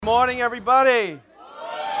Morning, everybody.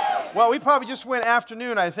 Well, we probably just went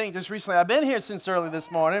afternoon, I think, just recently. I've been here since early this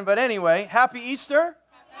morning, but anyway, happy Easter.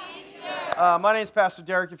 Happy Easter. My name is Pastor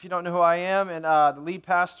Derek, if you don't know who I am, and the lead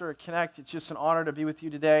pastor at Connect. It's just an honor to be with you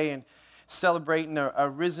today and celebrating a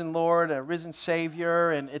risen Lord, a risen Savior,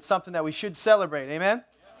 and it's something that we should celebrate. Amen?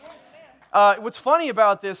 What's funny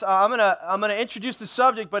about this, I'm gonna introduce the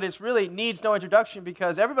subject, but it really needs no introduction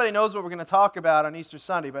because everybody knows what we're going to talk about on Easter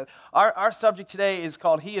Sunday. But our subject today is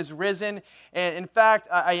called He is Risen. And in fact,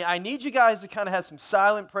 I need you guys to kind of have some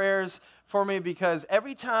silent prayers for me because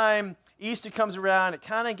every time Easter comes around, it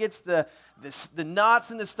kind of gets the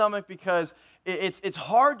knots in the stomach because it's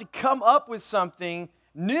hard to come up with something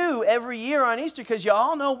new every year on Easter because you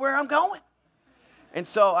all know where I'm going. And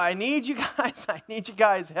so I need you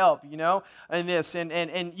guys' help, in this.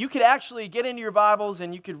 And you could actually get into your Bibles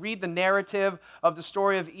and you could read the narrative of the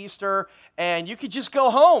story of Easter and you could just go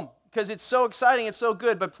home because it's so exciting, it's so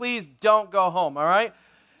good. But please don't go home, all right?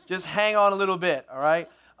 Just hang on a little bit, all right?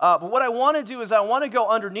 But what I want to do is I want to go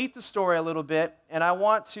underneath the story a little bit and I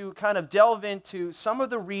want to kind of delve into some of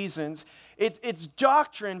the reasons. It's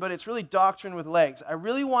doctrine, but it's really doctrine with legs. I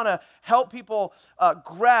really want to help people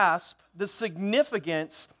grasp the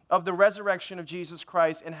significance of the resurrection of Jesus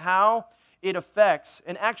Christ and how it affects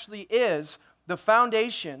and actually is the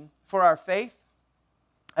foundation for our faith.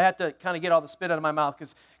 I have to kind of get all the spit out of my mouth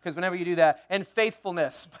because whenever you do that, and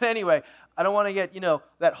faithfulness. But anyway, I don't want to get,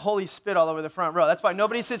 that holy spit all over the front row. That's why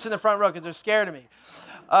nobody sits in the front row because they're scared of me.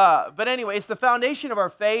 But anyway, it's the foundation of our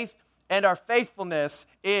faith. And our faithfulness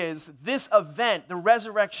is this event, the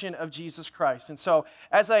resurrection of Jesus Christ. And so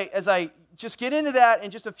as I just get into that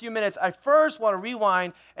in just a few minutes, I first want to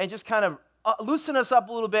rewind and just kind of loosen us up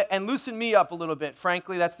a little bit and loosen me up a little bit.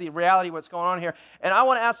 Frankly, that's the reality of what's going on here. And I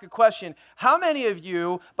want to ask a question. How many of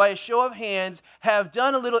you, by a show of hands, have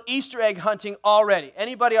done a little Easter egg hunting already?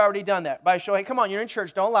 Anybody already done that? By a show of hands? Come on, you're in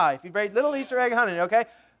church. Don't lie. If you've made little Easter egg hunting, okay?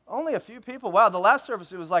 Only a few people. Wow, the last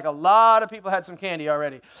service, it was like a lot of people had some candy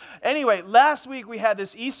already. Anyway, last week we had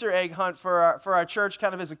this Easter egg hunt for our church,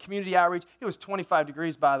 kind of as a community outreach. It was 25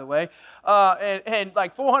 degrees, by the way, and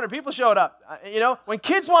like 400 people showed up. When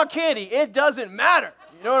kids want candy, it doesn't matter.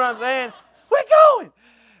 You know what I'm saying? We're going.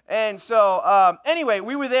 And so, anyway,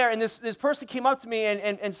 we were there, and this person came up to me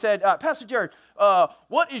and said, Pastor Jared,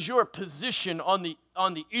 what is your position on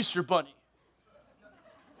the Easter bunny?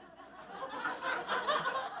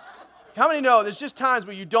 How many know there's just times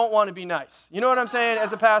where you don't want to be nice? You know what I'm saying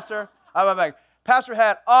as a pastor? I'm like, pastor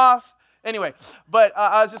hat off. Anyway, but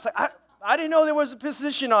I was just like, I didn't know there was a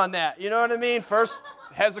position on that. You know what I mean? First,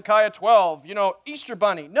 Hezekiah 12, Easter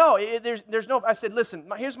bunny. No, there's no, I said,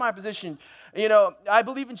 listen, here's my position. I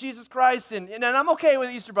believe in Jesus Christ, and I'm okay with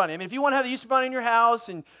the Easter bunny. I mean, if you want to have the Easter bunny in your house,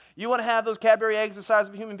 and you want to have those Cadbury eggs the size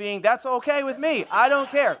of a human being, that's okay with me. I don't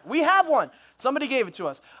care. We have one. Somebody gave it to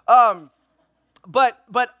us. But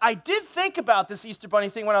I did think about this Easter bunny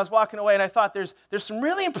thing when I was walking away, and I thought there's some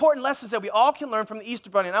really important lessons that we all can learn from the Easter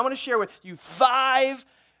bunny, and I want to share with you 5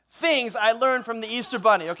 things I learned from the Easter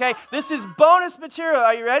bunny, okay? This is bonus material.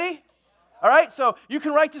 Are you ready? All right, so you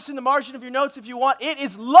can write this in the margin of your notes if you want. It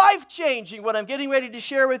is life-changing what I'm getting ready to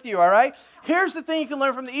share with you, all right? Here's the thing you can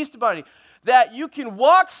learn from the Easter bunny, that you can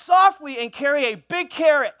walk softly and carry a big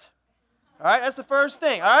carrot. All right, that's the first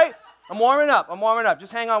thing, all right? I'm warming up.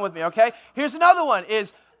 Just hang on with me, okay? Here's another one,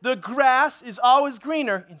 is the grass is always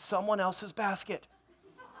greener in someone else's basket.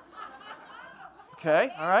 Okay,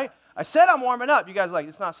 all right? I said I'm warming up. You guys are like,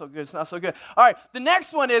 it's not so good. All right, the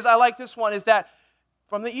next one is, I like this one, is that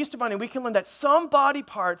from the Easter bunny, we can learn that some body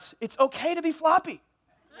parts, it's okay to be floppy.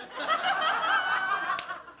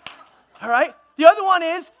 All right? The other one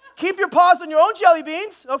is, keep your paws on your own jelly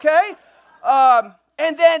beans, okay?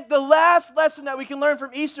 And then the last lesson that we can learn from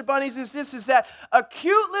Easter bunnies is that a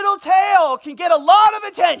cute little tail can get a lot of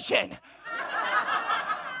attention.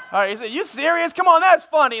 All right, you say, you serious? Come on, that's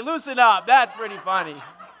funny. Loosen up. That's pretty funny.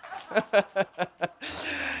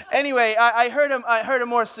 Anyway, I heard a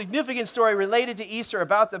more significant story related to Easter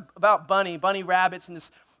about bunny rabbits, and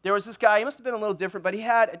there was this guy. He must have been a little different, but he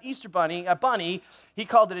had an Easter bunny, a bunny. He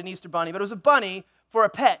called it an Easter bunny, but it was a bunny for a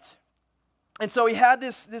pet. And so he had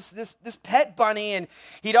this pet bunny, and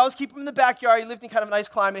he'd always keep him in the backyard. He lived in kind of a nice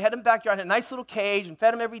climate. He had him in the backyard, had a nice little cage, and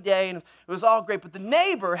fed him every day, and it was all great. But the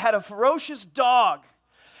neighbor had a ferocious dog.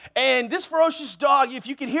 And this ferocious dog, if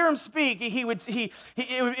you could hear him speak, it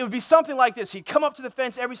would be something like this. He'd come up to the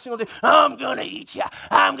fence every single day. I'm going to eat you.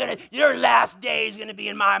 Your last day is going to be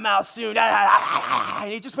in my mouth soon.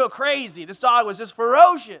 And he'd just go crazy. This dog was just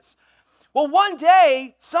ferocious. Well, one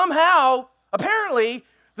day, somehow, apparently,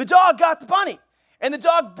 the dog got the bunny, and the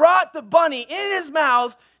dog brought the bunny in his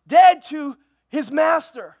mouth, dead to his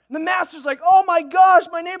master. And the master's like, oh my gosh,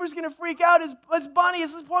 my neighbor's going to freak out. His bunny,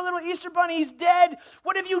 this poor little Easter bunny, he's dead.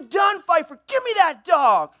 What have you done, Pfeiffer? Give me that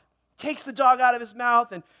dog. Takes the dog out of his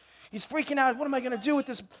mouth, and he's freaking out. What am I going to do with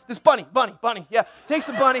this bunny? Bunny. Yeah, takes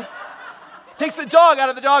the bunny. Takes the dog out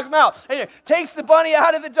of the dog's mouth. Anyway, takes the bunny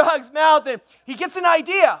out of the dog's mouth, and he gets an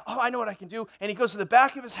idea. Oh, I know what I can do. And he goes to the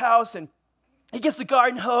back of his house, and he gets the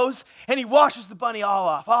garden hose, and he washes the bunny all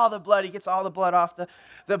off. All the blood. He gets all the blood off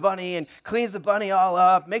the bunny and cleans the bunny all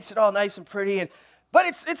up, makes it all nice and pretty. But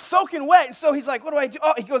it's soaking wet, and so he's like, what do I do?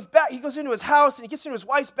 Oh, he goes back. He goes into his house, and he gets into his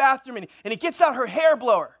wife's bathroom, and he gets out her hair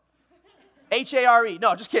blower. H-A-R-E.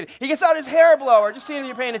 No, just kidding. He gets out his hair blower, just seeing if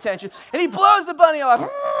you're paying attention, and he blows the bunny off.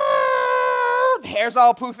 The hair's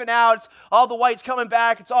all poofing out. It's all the white's coming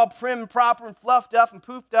back. It's all prim and proper and fluffed up and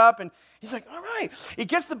poofed up. And he's like, all right. He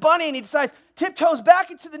gets the bunny and he decides, tiptoes back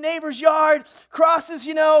into the neighbor's yard, crosses,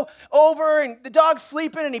 over, and the dog's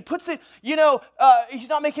sleeping, and he puts it, he's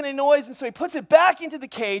not making any noise, and so he puts it back into the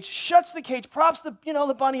cage, shuts the cage, props the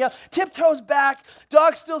bunny up, tiptoes back,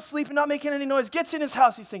 dog's still sleeping, not making any noise, gets in his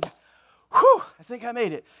house. He's thinking, whew, I think I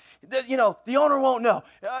made it. The owner won't know.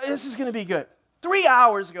 This is going to be good. 3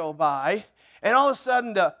 hours go by. And all of a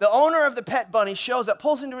sudden, the owner of the pet bunny shows up,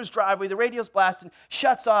 pulls into his driveway, the radio's blasting,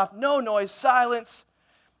 shuts off, no noise, silence.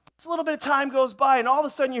 Just a little bit of time goes by, and all of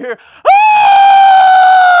a sudden you hear,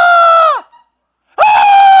 ah!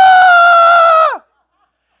 Ah!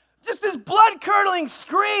 Just this blood-curdling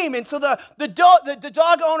scream. And so the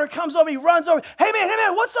dog owner comes over, he runs over, hey man,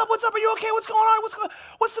 what's up, are you okay, what's going on,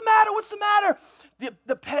 what's the matter?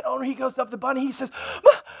 The pet owner, he goes up to the bunny, he says,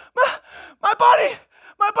 my bunny,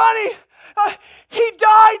 he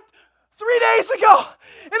died 3 days ago,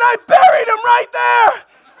 and I buried him right there.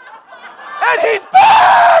 And he's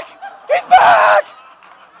back! He's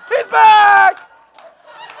back!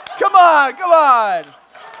 Come on.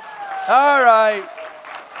 All right.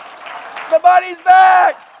 The bunny's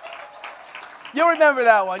back. You'll remember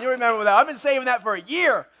that one. I've been saving that for a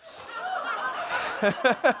year.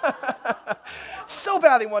 So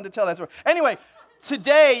badly wanted to tell that story. Anyway,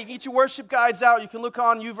 today, you can get your worship guides out. You can look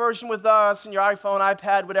on YouVersion with us and your iPhone,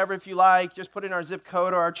 iPad, whatever if you like. Just put in our zip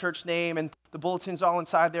code or our church name, and the bulletin's all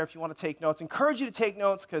inside there if you want to take notes. Encourage you to take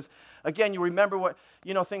notes because, again, you remember what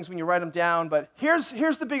things when you write them down. But here's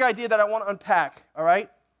the big idea that I want to unpack, all right?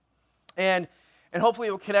 And hopefully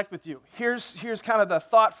it will connect with you. Here's kind of the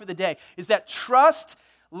thought for the day, is that trust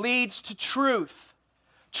leads to truth.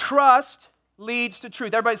 Trust leads to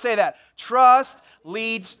truth. Everybody say that. Trust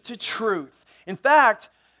leads to truth. In fact,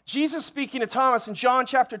 Jesus speaking to Thomas in John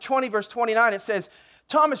chapter 20, verse 29, it says,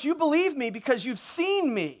 Thomas, you believe me because you've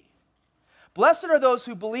seen me. Blessed are those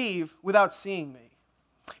who believe without seeing me.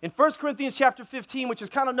 In 1 Corinthians chapter 15, which is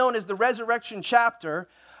kind of known as the resurrection chapter,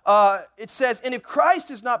 it says, and if Christ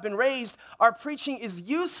has not been raised, our preaching is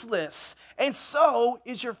useless, and so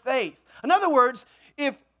is your faith. In other words,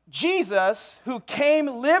 if Jesus, who came,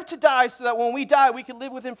 lived to die so that when we die, we could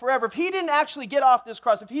live with him forever. If he didn't actually get off this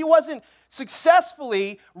cross, if he wasn't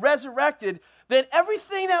successfully resurrected, then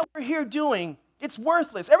everything that we're here doing, it's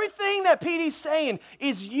worthless. Everything that Petey's saying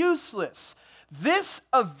is useless. This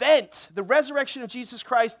event, the resurrection of Jesus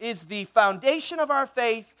Christ, is the foundation of our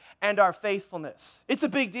faith and our faithfulness. It's a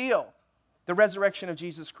big deal, the resurrection of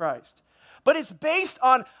Jesus Christ. But it's based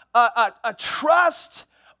on a trust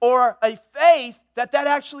or a faith that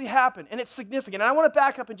actually happened, and it's significant. And I want to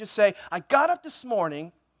back up and just say, I got up this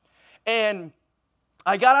morning, and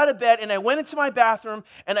I got out of bed, and I went into my bathroom,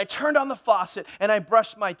 and I turned on the faucet, and I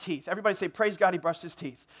brushed my teeth. Everybody say, praise God, he brushed his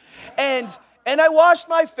teeth. And I washed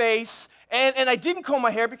my face, and I didn't comb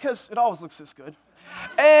my hair because it always looks this good.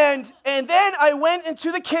 And then I went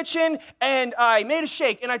into the kitchen, and I made a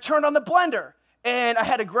shake, and I turned on the blender, and I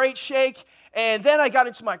had a great shake. And then I got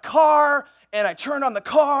into my car, and I turned on the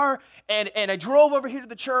car, and I drove over here to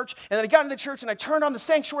the church, and then I got into the church, and I turned on the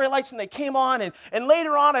sanctuary lights, and they came on, and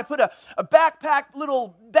later on, I put a backpack,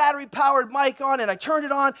 little battery-powered mic on, and I turned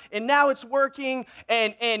it on, and now it's working,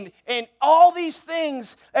 and all these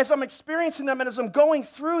things, as I'm experiencing them, and as I'm going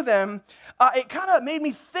through them, it kind of made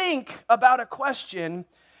me think about a question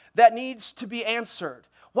that needs to be answered.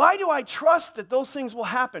 Why do I trust that those things will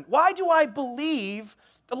happen? Why do I believe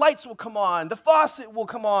the lights will come on, the faucet will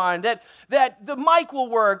come on, that the mic will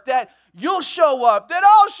work, that you'll show up, that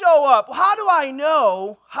I'll show up? How do I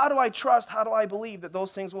know, how do I trust, how do I believe that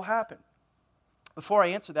those things will happen? Before I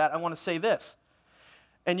answer that, I want to say this.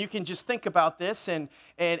 And you can just think about this, and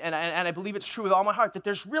I believe it's true with all my heart, that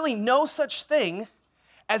there's really no such thing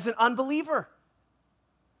as an unbeliever.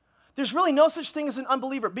 There's really no such thing as an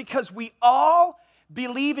unbeliever because we all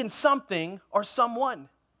believe in something or someone.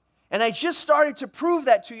 And I just started to prove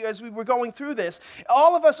that to you as we were going through this.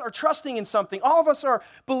 All of us are trusting in something. All of us are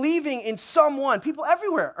believing in someone. People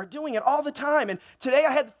everywhere are doing it all the time. And today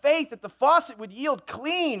I had faith that the faucet would yield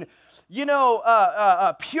clean,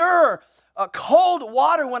 pure, cold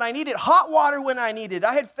water when I needed, hot water when I needed.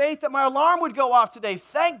 I had faith that my alarm would go off today.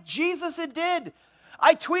 Thank Jesus it did.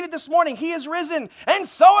 I tweeted this morning, He is risen, and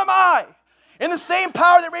so am I. And the same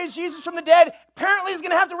power that raised Jesus from the dead apparently is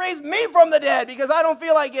going to have to raise me from the dead because I don't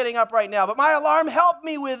feel like getting up right now. But my alarm helped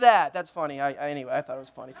me with that. That's funny. Anyway, I thought it was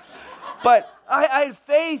funny. But I had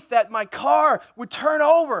faith that my car would turn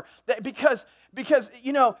over because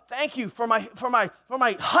thank you for my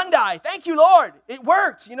Hyundai. Thank you, Lord. It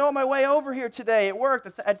worked. On my way over here today, it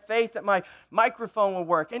worked. I had faith that my microphone would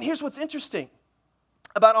work. And here's what's interesting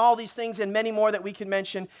about all these things and many more that we can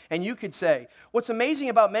mention and you could say. What's amazing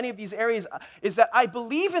about many of these areas is that I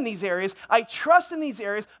believe in these areas, I trust in these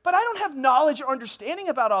areas, but I don't have knowledge or understanding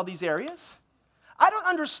about all these areas. I don't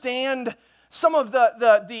understand some of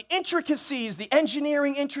the intricacies, the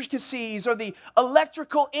engineering intricacies, or the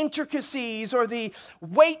electrical intricacies, or the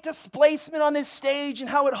weight displacement on this stage and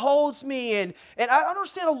how it holds me. And I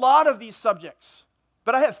understand a lot of these subjects,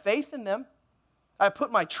 but I have faith in them. I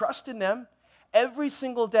put my trust in them every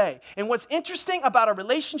single day. And what's interesting about our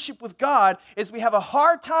relationship with God is we have a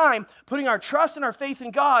hard time putting our trust and our faith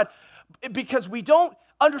in God because we don't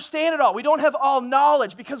understand it all. We don't have all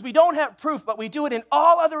knowledge because we don't have proof, but we do it in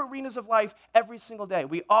all other arenas of life every single day.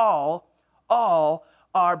 We all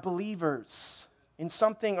are believers in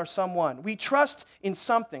something or someone. We trust in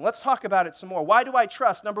something. Let's talk about it some more. Why do I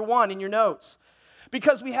trust? Number one in your notes,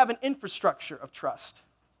 because we have an infrastructure of trust.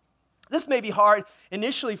 This may be hard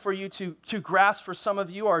initially for you to grasp for some of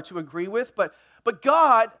you or to agree with, but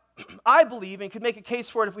God, I believe, and could make a case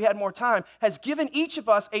for it if we had more time, has given each of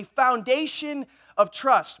us a foundation of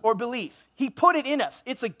trust or belief. He put it in us.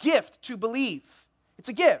 It's a gift to believe. It's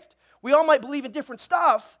a gift. We all might believe in different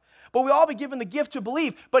stuff, but we all be given the gift to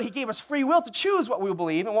believe, but He gave us free will to choose what we'll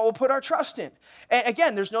believe and what we'll put our trust in. And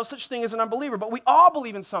again, there's no such thing as an unbeliever, but we all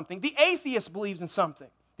believe in something. The atheist believes in something.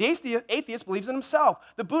 The atheist believes in himself.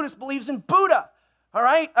 The Buddhist believes in Buddha. All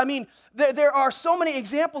right? I mean, there are so many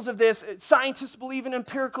examples of this. Scientists believe in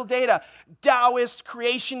empirical data. Taoists,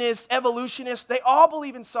 creationists, evolutionists, they all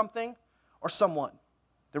believe in something or someone.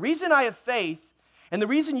 The reason I have faith and the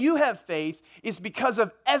reason you have faith is because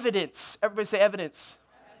of evidence. Everybody say evidence.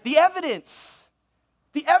 The evidence.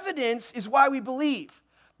 The evidence is why we believe.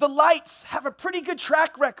 The lights have a pretty good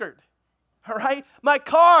track record. All right? My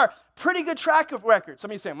car, pretty good track record. Some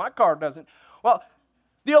of you say, my car doesn't. Well,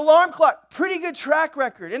 the alarm clock, pretty good track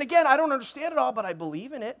record. And again, I don't understand it all, but I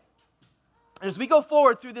believe in it. And as we go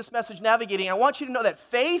forward through this message navigating, I want you to know that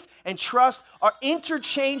faith and trust are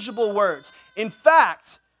interchangeable words. In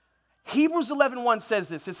fact, Hebrews 11:1 says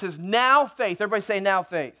this. It says, now faith. Everybody say, now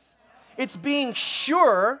faith. It's being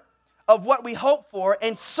sure of what we hope for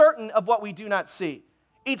and certain of what we do not see.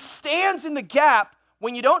 It stands in the gap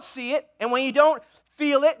when you don't see it and when you don't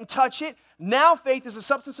feel it and touch it. Now faith is the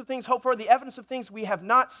substance of things hoped for, the evidence of things we have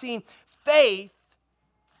not seen. Faith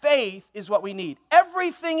is what we need.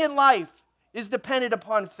 Everything in life is dependent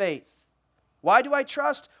upon faith. Why do I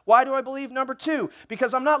trust? Why do I believe? Number two,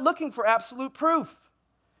 because I'm not looking for absolute proof.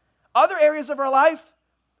 Other areas of our life,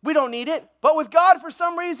 we don't need it. But with God, for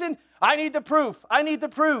some reason, I need the proof. I need the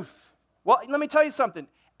proof. Well, let me tell you something.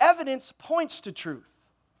 Evidence points to truth.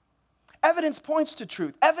 Evidence points to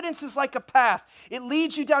truth. Evidence is like a path. It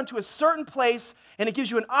leads you down to a certain place, and it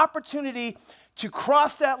gives you an opportunity to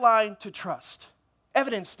cross that line to trust.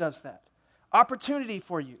 Evidence does that. Opportunity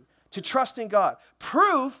for you to trust in God.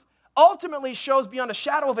 Proof ultimately shows beyond a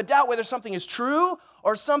shadow of a doubt whether something is true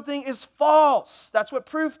or something is false. That's what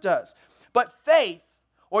proof does. But faith,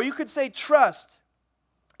 or you could say trust,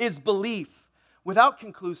 is belief without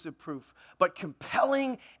conclusive proof, but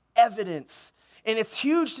compelling evidence. And it's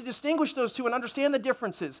huge to distinguish those two and understand the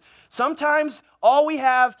differences. Sometimes all we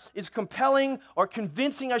have is compelling or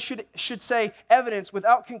convincing, I should say, evidence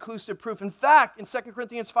without conclusive proof. In fact, in 2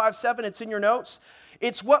 Corinthians 5:7, it's in your notes,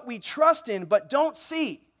 it's what we trust in but don't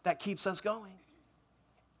see that keeps us going.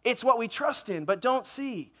 It's what we trust in but don't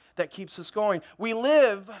see that keeps us going. We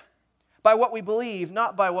live by what we believe,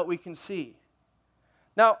 not by what we can see.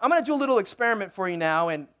 Now, I'm going to do a little experiment for you now,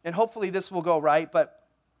 and hopefully this will go right, but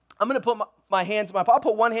I'm going to put my hands in my pocket.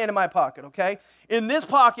 I'll put one hand in my pocket, okay? In this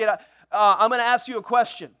pocket, I'm going to ask you a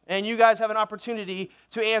question, and you guys have an opportunity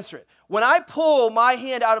to answer it. When I pull my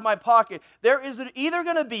hand out of my pocket, there is either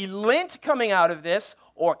going to be lint coming out of this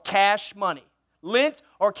or cash money. Lint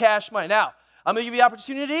or cash money. Now, I'm going to give you the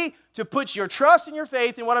opportunity to put your trust and your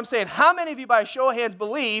faith in what I'm saying. How many of you, by a show of hands,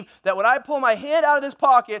 believe that when I pull my hand out of this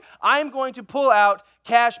pocket, I'm going to pull out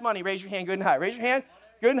cash money? Raise your hand good and high. Raise your hand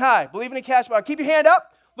good and high. Believe in a cash money. Keep your hand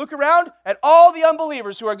up. Look around at all the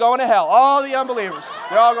unbelievers who are going to hell. All the unbelievers.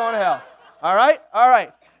 They're all going to hell. All right? All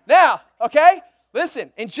right. Now, okay?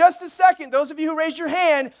 Listen, in just a second, those of you who raised your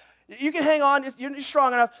hand, you can hang on. You're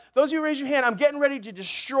strong enough. Those of you who raised your hand, I'm getting ready to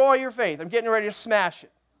destroy your faith. I'm getting ready to smash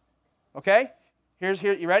it. Okay? Here,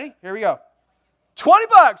 you ready? Here we go.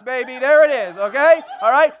 $20, baby. There it is, okay?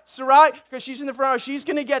 All right? Sarai, because she's in the front row, she's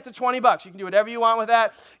going to get the $20. You can do whatever you want with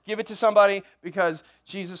that. Give it to somebody because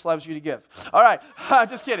Jesus loves you to give. All right.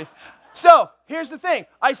 Just kidding. So, here's the thing.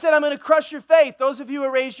 I said I'm going to crush your faith. Those of you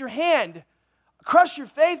who raised your hand, crush your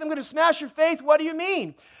faith? I'm going to smash your faith? What do you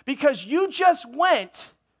mean? Because you just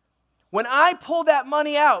went, when I pulled that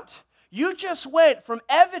money out, you just went from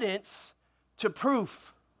evidence to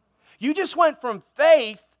proof. You just went from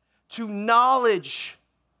faith to knowledge.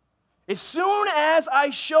 As soon as I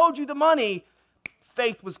showed you the money,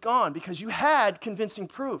 faith was gone because you had convincing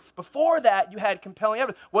proof. Before that, you had compelling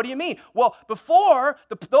evidence. What do you mean? Well, before,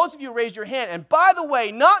 those of you who raised your hand, and by the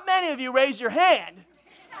way, not many of you raised your hand,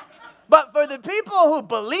 but for the people who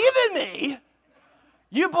believe in me,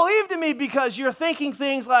 you believed in me because you're thinking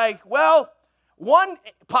things like, well, one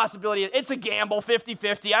possibility, it's a gamble,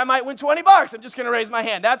 50-50. I might win $20. I'm just going to raise my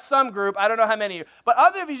hand. That's some group. I don't know how many of you. But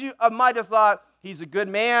other of you might have thought, he's a good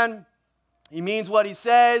man. He means what he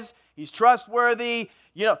says. He's trustworthy.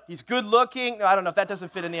 You know, he's good looking. No, I don't know if that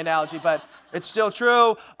doesn't fit in the analogy, but it's still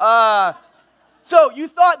true. So you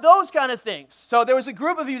thought those kind of things. So there was a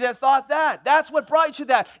group of you that thought that. That's what brought you to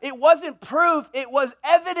that. It wasn't proof. It was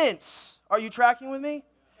evidence. Are you tracking with me?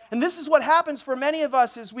 And this is what happens for many of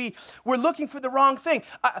us is we're looking for the wrong thing.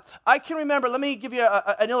 I can remember, let me give you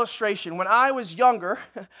an illustration. When I was younger,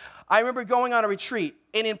 I remember going on a retreat.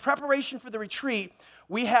 And in preparation for the retreat,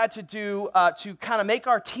 we had to do, to kind of make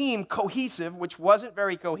our team cohesive, which wasn't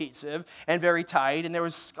very cohesive and very tight. And there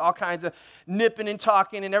was all kinds of nipping and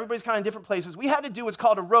talking, and everybody's kind of in different places. We had to do what's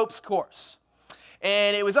called a ropes course.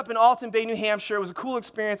 And it was up in Alton Bay, New Hampshire. It was a cool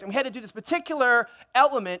experience. And we had to do this particular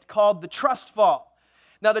element called the trust fall.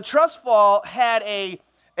 Now, the trust fall had a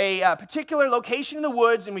particular location in the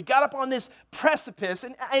woods, and we got up on this precipice,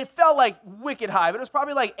 and it felt like wicked high, but it was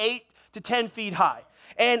probably like 8 to 10 feet high.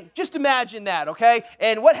 And just imagine that, okay?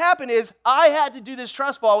 And what happened is I had to do this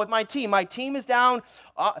trust fall with my team. My team is down,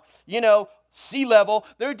 sea level.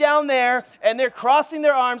 They're down there, and they're crossing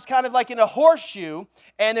their arms kind of like in a horseshoe,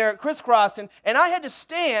 and they're crisscrossing, and I had to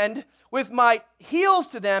stand with my heels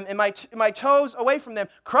to them and my toes away from them,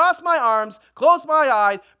 cross my arms, close my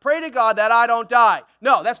eyes, pray to God that I don't die.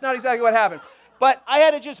 No, that's not exactly what happened. But I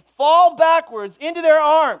had to just fall backwards into their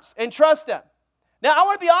arms and trust them. Now, I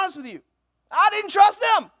want to be honest with you. I didn't trust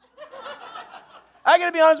them. I got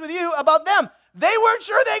to be honest with you about them. They weren't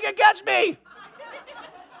sure they could catch me.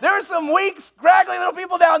 There were some weak, scraggly little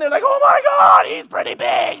people down there like, oh my God, he's pretty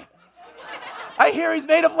big. I hear he's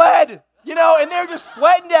made of lead. And they're just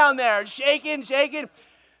sweating down there, shaking.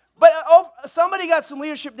 But somebody got some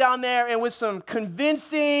leadership down there, and with some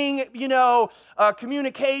convincing,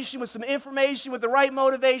 communication, with some information, with the right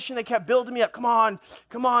motivation, they kept building me up. Come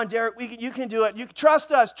on, Derek, you can do it. You can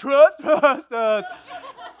trust us. Trust us.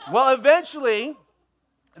 Well, eventually,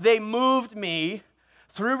 they moved me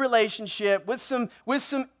through relationship with some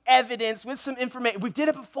evidence, with some information. We did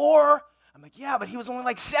it before. I'm like, yeah, but he was only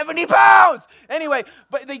like 70 pounds. Anyway,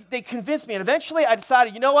 but they convinced me. And eventually I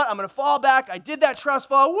decided, you know what? I'm going to fall back. I did that trust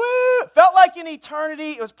fall. Woo! Felt like an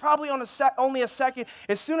eternity. It was probably only a second.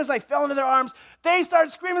 As soon as I fell into their arms, they started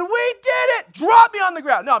screaming, we did it! Drop me on the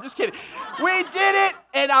ground. No, I'm just kidding. We did it,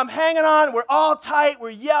 and I'm hanging on. We're all tight.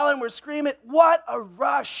 We're yelling. We're screaming. What a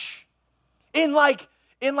rush. In like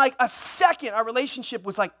a second, our relationship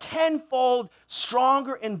was like tenfold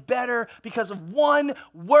stronger and better because of one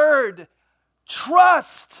word.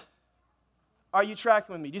 Trust. Are you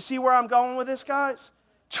tracking with me? Do you see where I'm going with this, guys?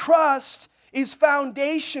 Trust is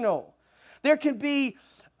foundational. There can be,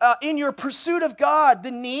 in your pursuit of God,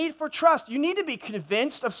 the need for trust. You need to be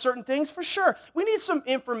convinced of certain things, for sure. We need some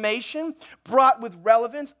information brought with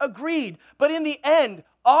relevance, agreed. But in the end,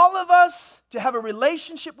 all of us, to have a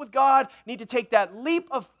relationship with God, need to take that leap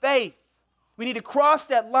of faith. We need to cross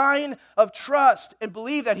that line of trust and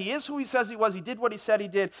believe that he is who he says he was, he did what he said he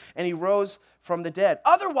did, and he rose from the dead.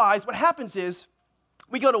 Otherwise, what happens is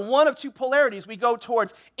we go to one of two polarities. We go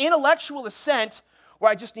towards intellectual assent,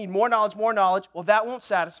 where I just need more knowledge. Well, that won't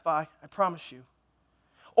satisfy, I promise you.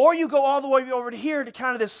 Or you go all the way over to here to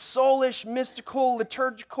kind of this soulish, mystical,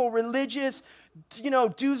 liturgical, religious,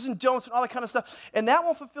 do's and don'ts and all that kind of stuff, and that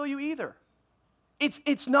won't fulfill you either.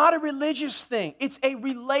 It's not a religious thing. It's a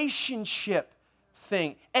relationship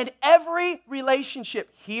thing. And every relationship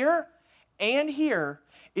here and here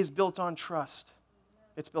is built on trust.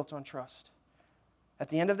 It's built on trust. At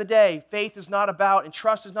the end of the day, faith is not about, and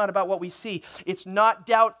trust is not about what we see. It's not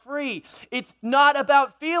doubt-free. It's not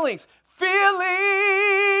about feelings.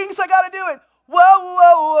 Feelings, I got to do it. Whoa,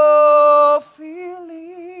 whoa, whoa,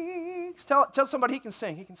 feelings. Tell somebody he can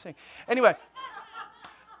sing. Anyway,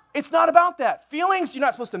 it's not about that. Feelings, you're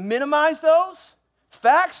not supposed to minimize those.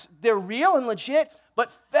 Facts, they're real and legit.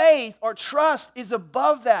 But faith or trust is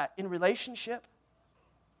above that in relationship.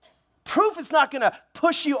 Proof is not going to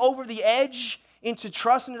push you over the edge into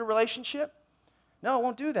trust into a relationship. No, it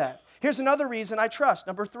won't do that. Here's another reason I trust.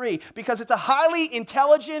 Number 3, because it's a highly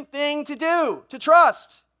intelligent thing to do, to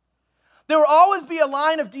trust. There will always be a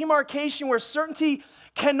line of demarcation where certainty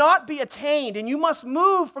cannot be attained, and you must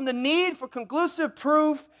move from the need for conclusive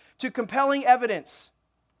proof to compelling evidence.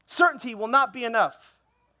 Certainty will not be enough.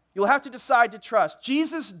 You'll have to decide to trust.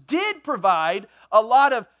 Jesus did provide a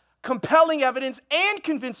lot of compelling evidence and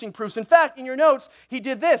convincing proofs. In fact, in your notes, he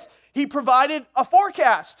did this. He provided a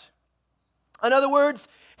forecast. In other words,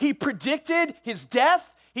 he predicted his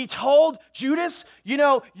death. He told Judas,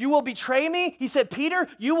 you will betray me. He said, Peter,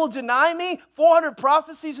 you will deny me. 400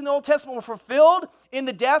 prophecies in the Old Testament were fulfilled in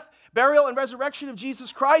the death, burial, and resurrection of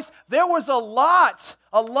Jesus Christ. There was a lot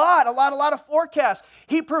of forecasts.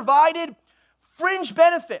 He provided fringe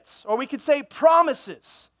benefits, or we could say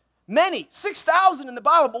promises. Many, 6,000 in the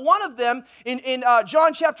Bible, but one of them in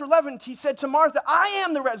John chapter 11, he said to Martha, I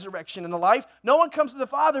am the resurrection and the life. No one comes to the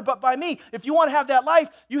Father but by me. If you want to have that life,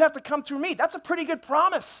 you have to come through me. That's a pretty good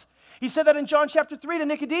promise. He said that in John chapter 3 to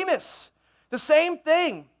Nicodemus. The same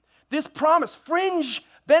thing. This promise, fringe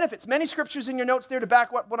benefits. Many scriptures in your notes there to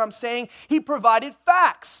back what I'm saying. He provided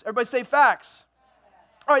facts. Everybody say facts.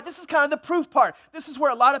 All right, this is kind of the proof part. This is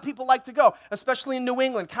where a lot of people like to go, especially in New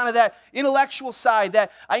England, kind of that intellectual side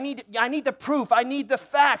that I need the proof, I need the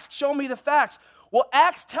facts, show me the facts. Well,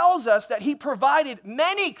 Acts tells us that he provided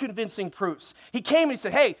many convincing proofs. He came and he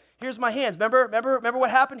said, hey, here's my hands. Remember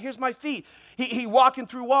what happened? Here's my feet. He walking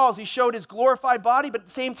through walls. He showed his glorified body, but at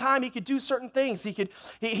the same time, he could do certain things.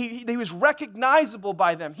 He was recognizable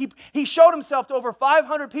by them. He showed himself to over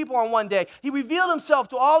 500 people on one day. He revealed himself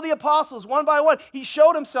to all the apostles one by one. He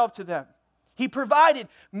showed himself to them. He provided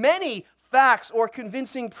many facts or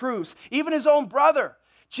convincing proofs. Even his own brother,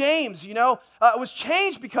 James, was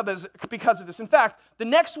changed because of this. In fact, the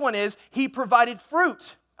next one is he provided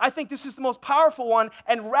fruit. I think this is the most powerful one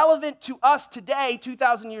and relevant to us today,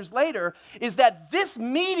 2,000 years later, is that this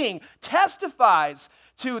meeting testifies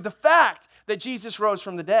to the fact that Jesus rose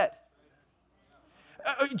from the dead.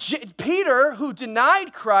 Peter, who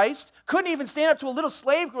denied Christ, couldn't even stand up to a little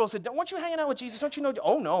slave girl and said, weren't you hanging out with Jesus? Don't you know?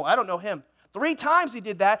 Oh, no, I don't know him. 3 times he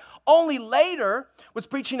did that. Only later was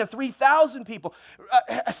preaching to 3,000 people.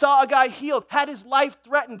 Saw a guy healed, had his life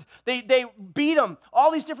threatened. They beat him,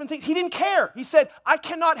 all these different things. He didn't care. He said, I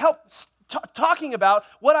cannot help talking about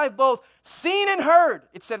what I've both seen and heard,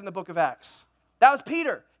 it said in the book of Acts. That was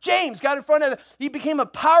Peter. James got in front of he became a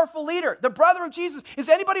powerful leader, the brother of Jesus. Is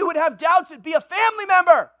anybody who would have doubts it'd be a family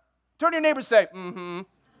member? Turn to your neighbor and say, mm-hmm.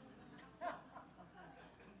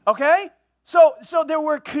 Okay? So there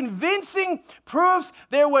were convincing proofs.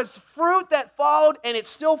 There was fruit that followed, and it's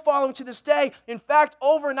still following to this day. In fact,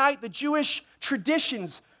 overnight, the Jewish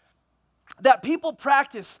traditions that people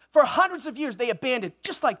practice for hundreds of years, they abandoned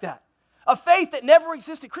just like that. A faith that never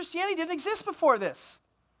existed. Christianity didn't exist before this.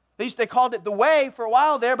 They called it the way for a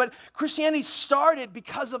while there, but Christianity started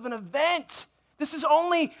because of an event. This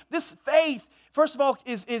faith, first of all,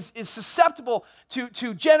 is susceptible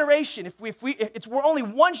to generation. We're only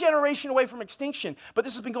one generation away from extinction, but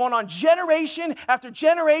this has been going on generation after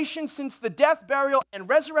generation since the death, burial, and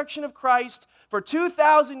resurrection of Christ for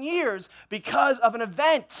 2,000 years because of an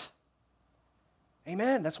event.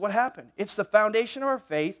 Amen. That's what happened. It's the foundation of our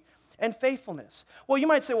faith and faithfulness. Well, you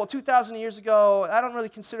might say, 2,000 years ago, I don't really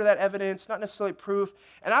consider that evidence, not necessarily proof.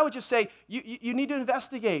 And I would just say, you need to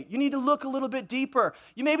investigate. You need to look a little bit deeper.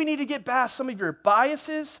 You maybe need to get past some of your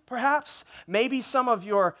biases, perhaps. Maybe some of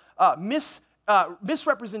your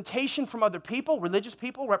misrepresentation from other people. Religious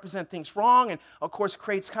people represent things wrong and, of course,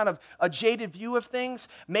 creates kind of a jaded view of things.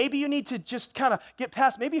 Maybe you need to just kind of get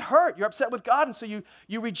past, maybe hurt. You're upset with God, and so you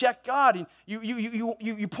reject God, and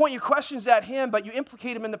you point your questions at Him, but you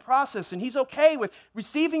implicate Him in the process, and He's okay with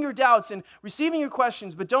receiving your doubts and receiving your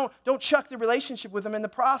questions, but don't chuck the relationship with Him in the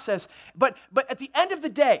process. But at the end of the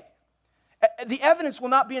day, the evidence will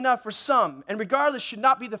not be enough for some, and regardless should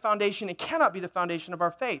not be the foundation, it cannot be the foundation of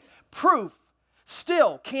our faith. Proof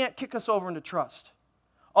still can't kick us over into trust.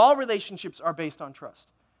 All relationships are based on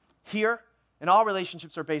trust here, and all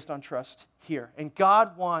relationships are based on trust here. And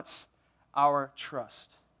God wants our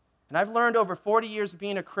trust. And I've learned over 40 years of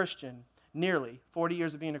being a Christian, nearly 40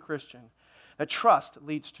 years of being a Christian, that trust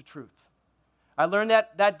leads to truth. I learned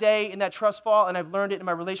that day in that trust fall, and I've learned it in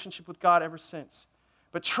my relationship with God ever since.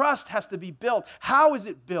 But trust has to be built. How is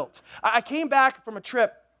it built? I came back from a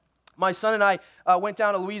trip. My son and I went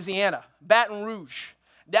down to Louisiana, Baton Rouge,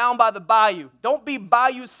 down by the bayou. Don't be by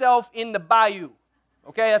yourself in the bayou.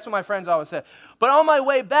 Okay, that's what my friends always said. But on my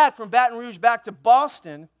way back from Baton Rouge back to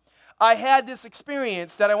Boston, I had this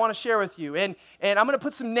experience that I want to share with you. And I'm going to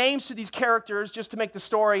put some names to these characters just to make the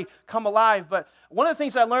story come alive. But one of the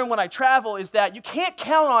things I learned when I travel is that you can't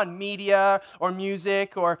count on media or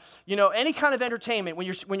music or, any kind of entertainment when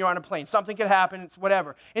you're on a plane. Something could happen, it's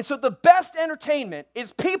whatever. And so the best entertainment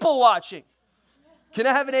is people watching. Can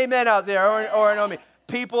I have an amen out there or an amen?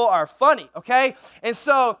 People are funny, okay? And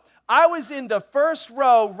so I was in the first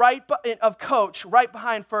row of coach, right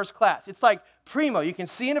behind first class. It's like primo. You can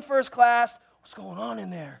see in the first class, what's going on in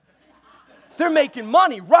there? They're making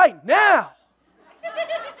money right now.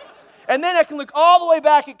 And then I can look all the way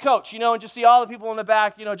back at coach, and just see all the people in the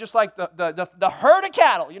back, just like the herd of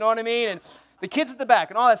cattle, you know what I mean? And the kids at the back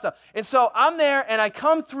and all that stuff. And so I'm there, and I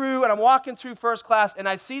come through, and I'm walking through first class, and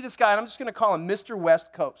I see this guy, and I'm just going to call him Mr.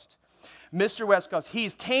 West Coast. Mr. West Coast.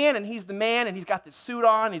 He's tan, and he's the man, and he's got this suit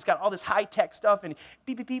on, and he's got all this high-tech stuff, and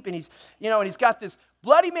beep, beep, beep, and he's, and he's got this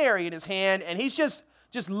Bloody Mary in his hand, and he's just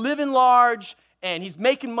living large, and he's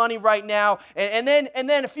making money right now. And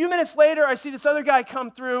then a few minutes later, I see this other guy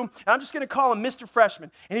come through, and I'm just going to call him Mr. Freshman.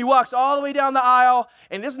 And he walks all the way down the aisle,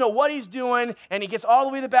 and he doesn't know what he's doing, and he gets all the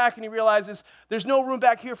way to the back, and he realizes there's no room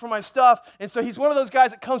back here for my stuff. And so he's one of those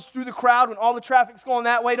guys that comes through the crowd when all the traffic's going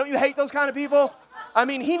that way. Don't you hate those kind of people? I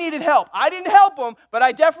mean, he needed help. I didn't help him, but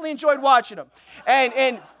I definitely enjoyed watching him.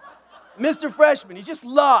 And Mr. Freshman, he's just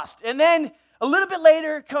lost. And then a little bit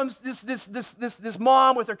later comes this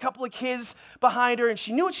mom with her couple of kids behind her, and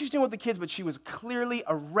she knew what she was doing with the kids, but she was clearly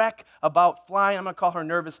a wreck about flying. I'm going to call her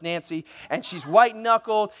Nervous Nancy. And she's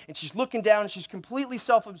white-knuckled, and she's looking down, and she's completely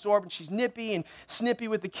self-absorbed, and she's nippy and snippy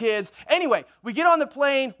with the kids. Anyway, we get on the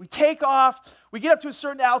plane, we take off, we get up to a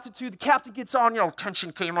certain altitude, the captain gets on,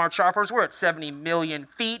 attention Kmart shoppers, we're at 70 million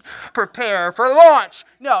feet, prepare for launch.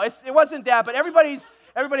 No, it wasn't that, but everybody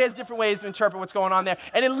has different ways to interpret what's going on there.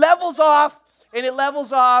 And it levels off,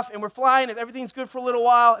 and we're flying, and everything's good for a little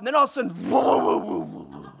while, and then all of a sudden,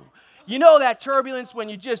 that turbulence when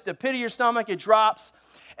the pit of your stomach, it drops.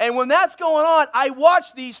 And when that's going on, I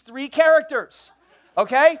watch these three characters,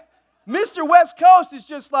 okay? Mr. West Coast is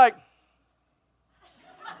just like,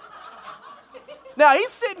 now, he's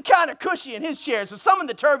sitting kind of cushy in his chair, so some of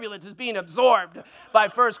the turbulence is being absorbed by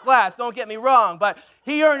first class, don't get me wrong, but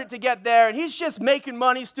he earned it to get there, and he's just making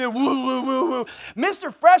money still, woo, woo, woo, woo.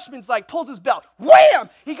 Mr. Freshman's like, pulls his belt, wham!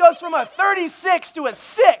 He goes from a 36 to a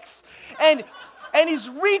 6, and he's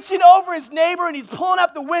reaching over his neighbor, and he's pulling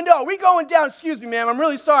up the window. Are we going down? Excuse me, ma'am, I'm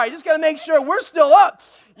really sorry. I just got to make sure we're still up,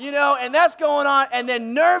 and that's going on, and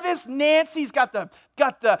then Nervous Nancy's got the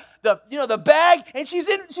bag, and she's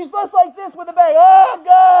just like this with the bag. Oh,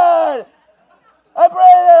 God! I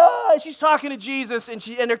pray that, she's talking to Jesus, and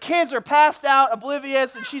her kids are passed out,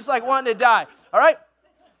 oblivious, and she's like wanting to die. All right?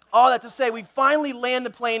 All that to say, we finally land the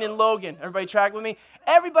plane in Logan. Everybody track with me?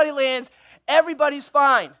 Everybody lands. Everybody's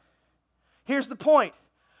fine. Here's the point.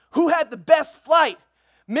 Who had the best flight?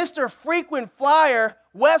 Mr. Frequent Flyer,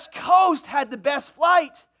 West Coast, had the best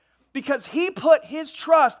flight because he directed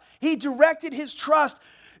his trust.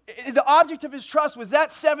 The object of his trust was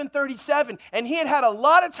that 737, and he had a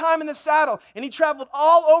lot of time in the saddle, and he traveled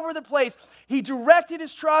all over the place. He directed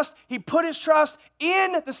his trust. He put his trust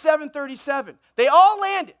in the 737. They all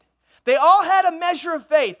landed. They all had a measure of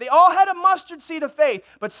faith. They all had a mustard seed of faith,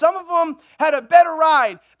 but some of them had a better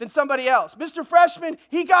ride than somebody else. Mr. Freshman,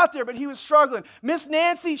 he got there, but he was struggling. Miss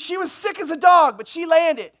Nancy, she was sick as a dog, but she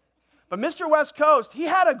landed. But Mr. West Coast, he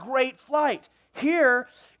had a great flight. Here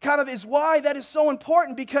kind of is why that is so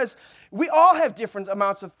important, because we all have different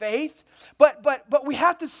amounts of faith, but we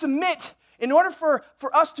have to submit. In order for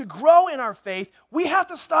us to grow in our faith, we have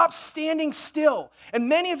to stop standing still. And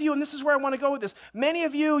many of you, and this is where I want to go with this, many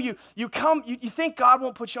of you think God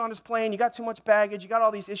won't put you on his plane, you got too much baggage, you got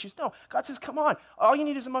all these issues. No, God says, come on, all you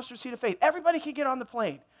need is a mustard seed of faith. Everybody can get on the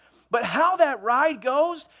plane. But how that ride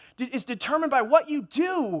goes is determined by what you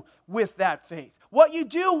do with that faith. What you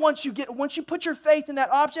do once you put your faith in that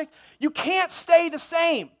object, you can't stay the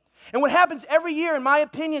same. And what happens every year, in my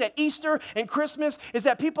opinion, at Easter and Christmas, is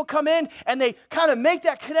that people come in and they kind of make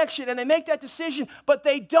that connection and they make that decision, but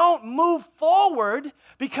they don't move forward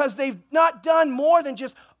because they've not done more than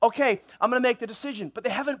just, okay, I'm going to make the decision. But they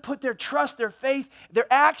haven't put their trust, their faith, their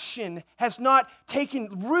action has not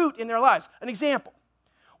taken root in their lives. An example.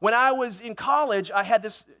 When I was in college, I had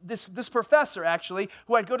this professor, actually,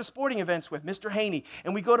 who I'd go to sporting events with, Mr. Haney,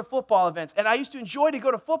 and we go to football events. And I used to enjoy to go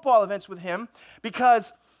to football events with him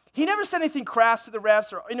because he never said anything crass to the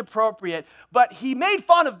refs or inappropriate, but he made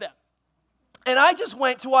fun of them. And I just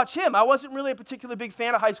went to watch him. I wasn't really a particularly big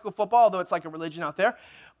fan of high school football, although it's like a religion out there.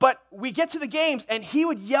 But we get to the games, and he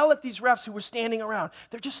would yell at these refs who were standing around.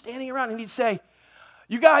 They're just standing around, and he'd say,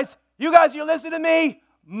 you guys, you listen to me.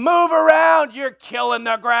 Move around, you're killing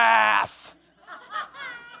the grass.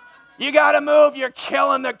 You got to move, you're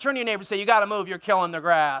killing the... Turn to your neighbor and say, you got to move, you're killing the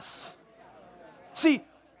grass. See,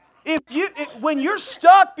 when you're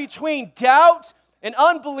stuck between doubt and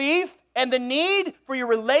unbelief and the need for your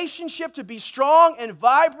relationship to be strong and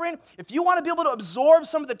vibrant, if you want to be able to absorb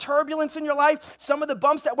some of the turbulence in your life, some of the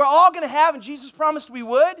bumps that we're all going to have, and Jesus promised we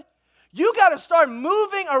would, you got to start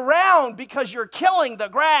moving around because you're killing the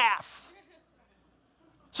grass.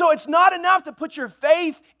 So it's not enough to put your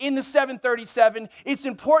faith in the 737. It's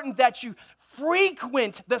important that you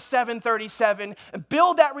frequent the 737 and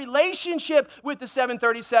build that relationship with the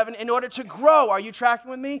 737 in order to grow. Are you tracking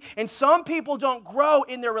with me? And some people don't grow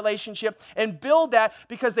in their relationship and build that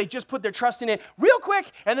because they just put their trust in it real quick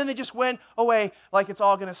and then they just went away like it's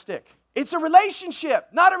all going to stick. It's a relationship,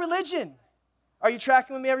 not a religion. Are you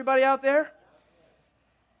tracking with me, everybody out there?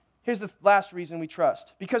 Here's the last reason we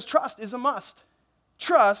trust. Because trust is a must.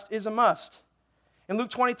 Trust is a must. In Luke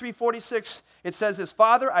 23:46, it says this,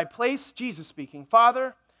 Jesus speaking,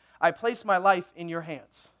 Father, I place my life in your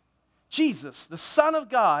hands. Jesus, the Son of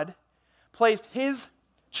God, placed his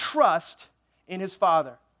trust in his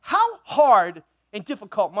Father. How hard and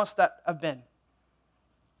difficult must that have been?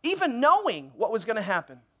 Even knowing what was going to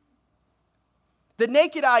happen. The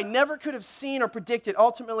naked eye never could have seen or predicted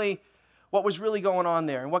ultimately what was really going on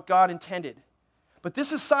there and what God intended. But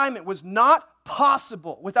this assignment was not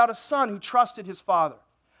possible without a son who trusted his father.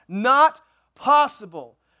 Not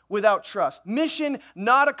possible without trust. Mission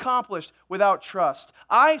not accomplished without trust.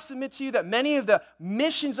 I submit to you that many of the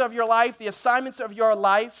missions of your life, the assignments of your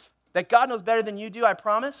life, that God knows better than you do, I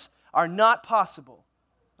promise, are not possible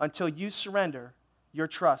until you surrender your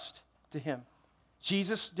trust to him.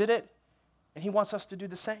 Jesus did it, and he wants us to do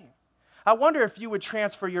the same. I wonder if you would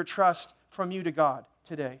transfer your trust from you to God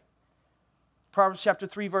today. Proverbs chapter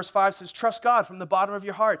 3, verse 5 says, trust God from the bottom of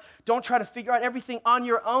your heart. Don't try to figure out everything on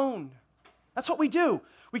your own. That's what we do.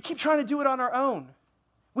 We keep trying to do it on our own.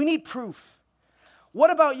 We need proof. What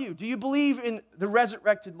about you? Do you believe in the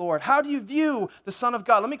resurrected Lord? How do you view the Son of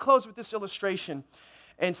God? Let me close with this illustration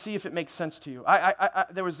and see if it makes sense to you.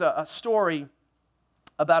 There was a story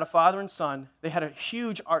about a father and son. They had a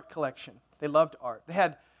huge art collection. They loved art.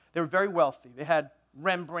 They were very wealthy. They had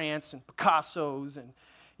Rembrandts and Picassos and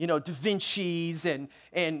Da Vinci's and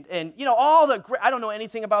all the, I don't know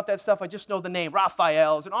anything about that stuff. I just know the name,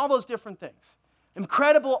 Raphael's and all those different things.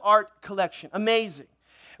 Incredible art collection, amazing.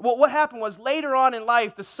 Well, what happened was later on in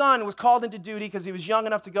life, the son was called into duty because he was young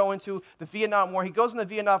enough to go into the Vietnam War. He goes in the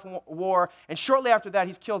Vietnam War, and shortly after that,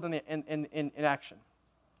 he's killed in action.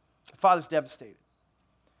 The father's devastated.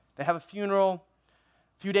 They have a funeral.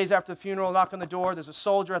 A few days after the funeral, knock on the door. There's a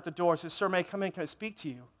soldier at the door. Says, sir, may I come in? Can I speak to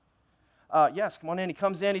you? Yes, come on in. He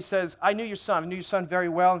comes in. He says, I knew your son. I knew your son very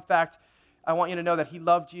well. In fact, I want you to know that he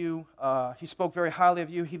loved you. He spoke very highly of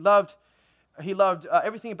you. He loved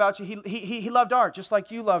everything about you. He loved art, just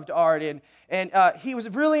like you loved art. And he was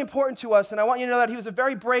really important to us. And I want you to know that he was a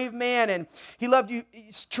very brave man. And he loved you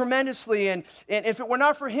tremendously. And if it were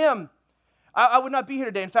not for him, I would not be here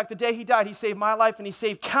today. In fact, the day he died, he saved my life. And he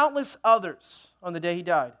saved countless others on the day he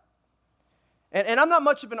died. And I'm not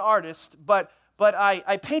much of an artist, but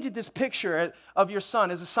I painted this picture of your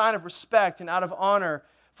son as a sign of respect and out of honor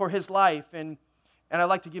for his life, and I'd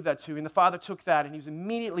like to give that to you. And the father took that, and he was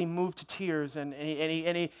immediately moved to tears, and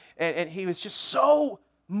he was just so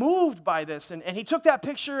moved by this. And he took that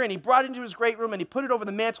picture, and he brought it into his great room, and he put it over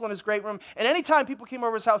the mantle in his great room. And anytime people came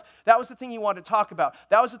over his house, that was the thing he wanted to talk about.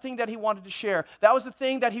 That was the thing that he wanted to share. That was the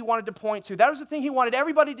thing that he wanted to point to. That was the thing he wanted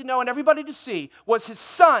everybody to know and everybody to see was his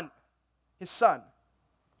son. His son.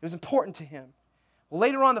 It was important to him. Well,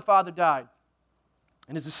 later on, the father died,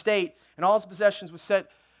 and his estate and all his possessions was set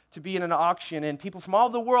to be in an auction, and people from all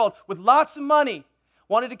over the world with lots of money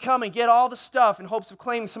wanted to come and get all the stuff in hopes of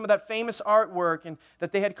claiming some of that famous artwork and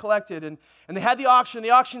that they had collected. And they had the auction. The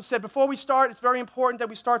auction said, before we start, it's very important that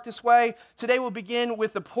we start this way. Today we'll begin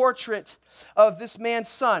with the portrait of this man's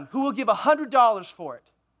son. Who will give $100 for it?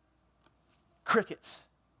 Crickets.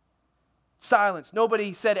 Silence.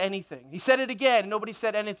 Nobody said anything. He said it again, and nobody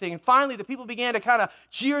said anything. And finally, the people began to kind of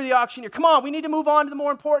jeer the auctioneer. Come on, we need to move on to the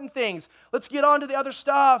more important things. Let's get on to the other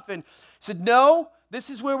stuff. And he said, no, this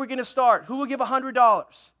is where we're going to start. Who will give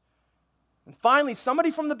 $100? And finally, somebody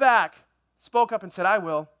from the back spoke up and said, I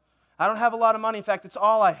will. I don't have a lot of money. In fact, it's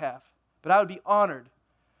all I have. But I would be honored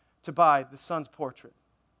to buy the son's portrait.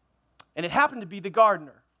 And it happened to be the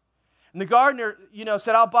gardener. And the gardener,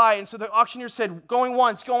 said, I'll buy it. And so the auctioneer said, going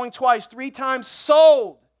once, going twice, 3 times,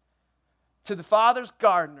 sold to the father's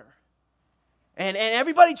gardener. And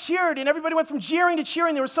everybody cheered, and everybody went from jeering to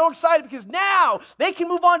cheering. They were so excited because now they can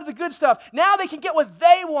move on to the good stuff. Now they can get what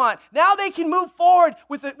they want. Now they can move forward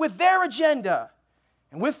with their agenda.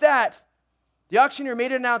 And with that, the auctioneer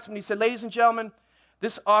made an announcement. He said, ladies and gentlemen,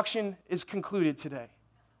 this auction is concluded today.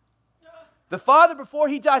 The father, before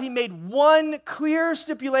he died, he made one clear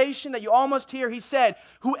stipulation that you all must hear. He said,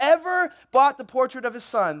 whoever bought the portrait of his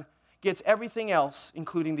son gets everything else,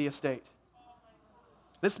 including the estate.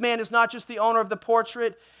 This man is not just the owner of the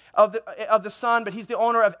portrait of the son, but he's the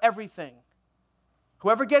owner of everything.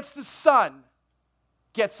 Whoever gets the son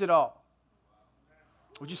gets it all.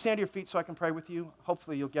 Would you stand to your feet so I can pray with you?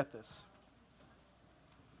 Hopefully you'll get this.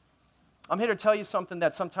 I'm here to tell you something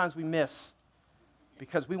that sometimes we miss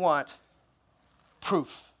because we want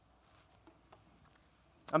proof.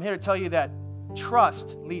 I'm here to tell you that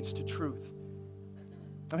trust leads to truth.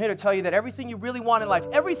 I'm here to tell you that everything you really want in life,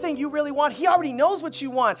 everything you really want, He already knows what you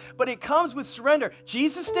want, but it comes with surrender.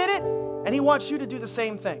 Jesus did it, and He wants you to do the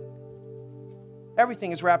same thing.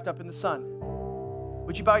 Everything is wrapped up in the Son.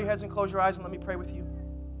 Would you bow your heads and close your eyes and let me pray with you?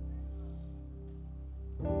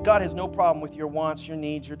 God has no problem with your wants, your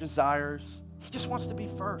needs, your desires. He just wants to be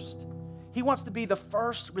first. He wants to be the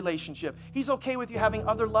first relationship. He's okay with you having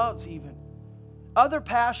other loves even, other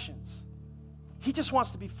passions. He just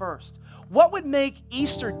wants to be first. What would make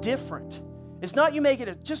Easter different is not you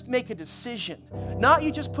just make a decision, not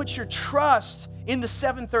you just put your trust in the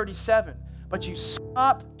 737, but you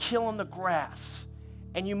stop killing the grass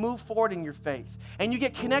and you move forward in your faith and you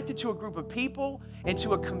get connected to a group of people and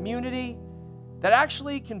to a community that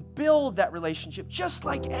actually can build that relationship just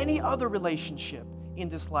like any other relationship in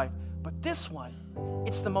this life. But this one,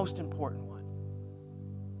 it's the most important one.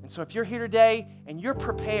 And so if you're here today and you're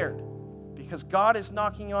prepared because God is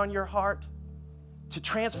knocking on your heart to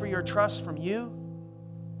transfer your trust from you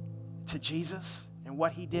to Jesus and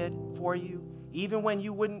what He did for you, even when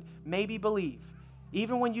you wouldn't maybe believe,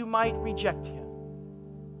 even when you might reject Him,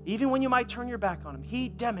 even when you might turn your back on Him, He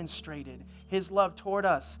demonstrated His love toward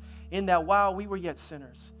us in that while we were yet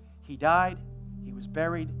sinners, He died, He was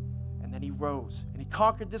buried, and then He rose. And He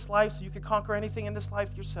conquered this life so you could conquer anything in this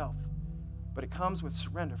life yourself. But it comes with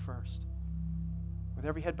surrender first. With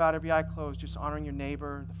every head bowed, every eye closed, just honoring your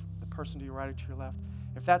neighbor, the person to your right or to your left.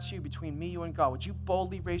 If that's you, between me, you, and God, would you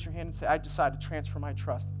boldly raise your hand and say, I decide to transfer my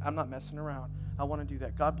trust. I'm not messing around. I want to do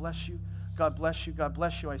that. God bless you. God bless you. God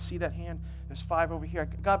bless you. I see that hand. There's 5 over here.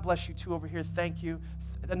 God bless you. 2 over here. Thank you.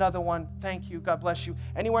 Another one. Thank you. God bless you.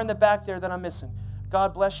 Anywhere in the back there that I'm missing.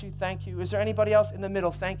 God bless you. Thank you. Is there anybody else in the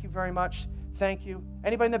middle? Thank you very much. Thank you.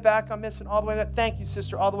 Anybody in the back I'm missing? All the way there? Thank you,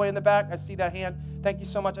 sister. All the way in the back. I see that hand. Thank you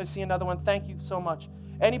so much. I see another one. Thank you so much.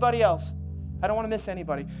 Anybody else? I don't want to miss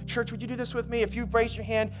anybody. Church, would you do this with me? If you've raised your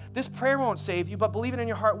hand, this prayer won't save you, but believe it in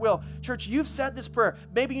your heart will. Church, you've said this prayer.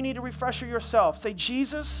 Maybe you need to refresher yourself. Say,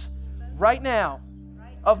 Jesus, right now,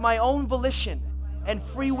 of my own volition and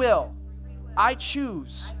free will, I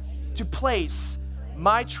choose to place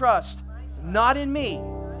my trust not in me,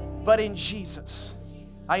 but in Jesus.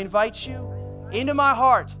 I invite you into my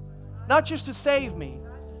heart, not just to save me,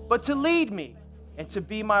 but to lead me and to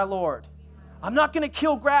be my Lord. I'm not going to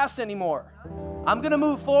kill grass anymore. I'm going to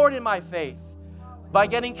move forward in my faith by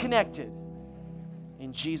getting connected.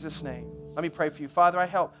 In Jesus' name. Let me pray for you. Father,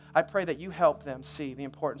 I pray that you help them see the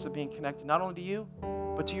importance of being connected, not only to you,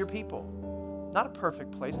 but to your people. Not a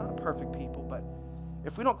perfect place, not a perfect people, but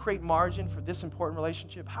if we don't create margin for this important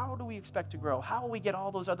relationship, how do we expect to grow? How will we get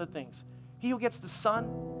all those other things? He who gets the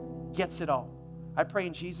Son gets it all. I pray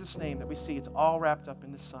in Jesus' name that we see it's all wrapped up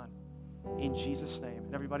in the Son. In Jesus' name.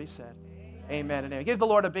 And everybody said, amen and amen. Give the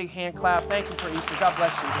Lord a big hand clap. Thank you for Easter. God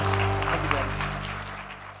bless you. Thank you, brother.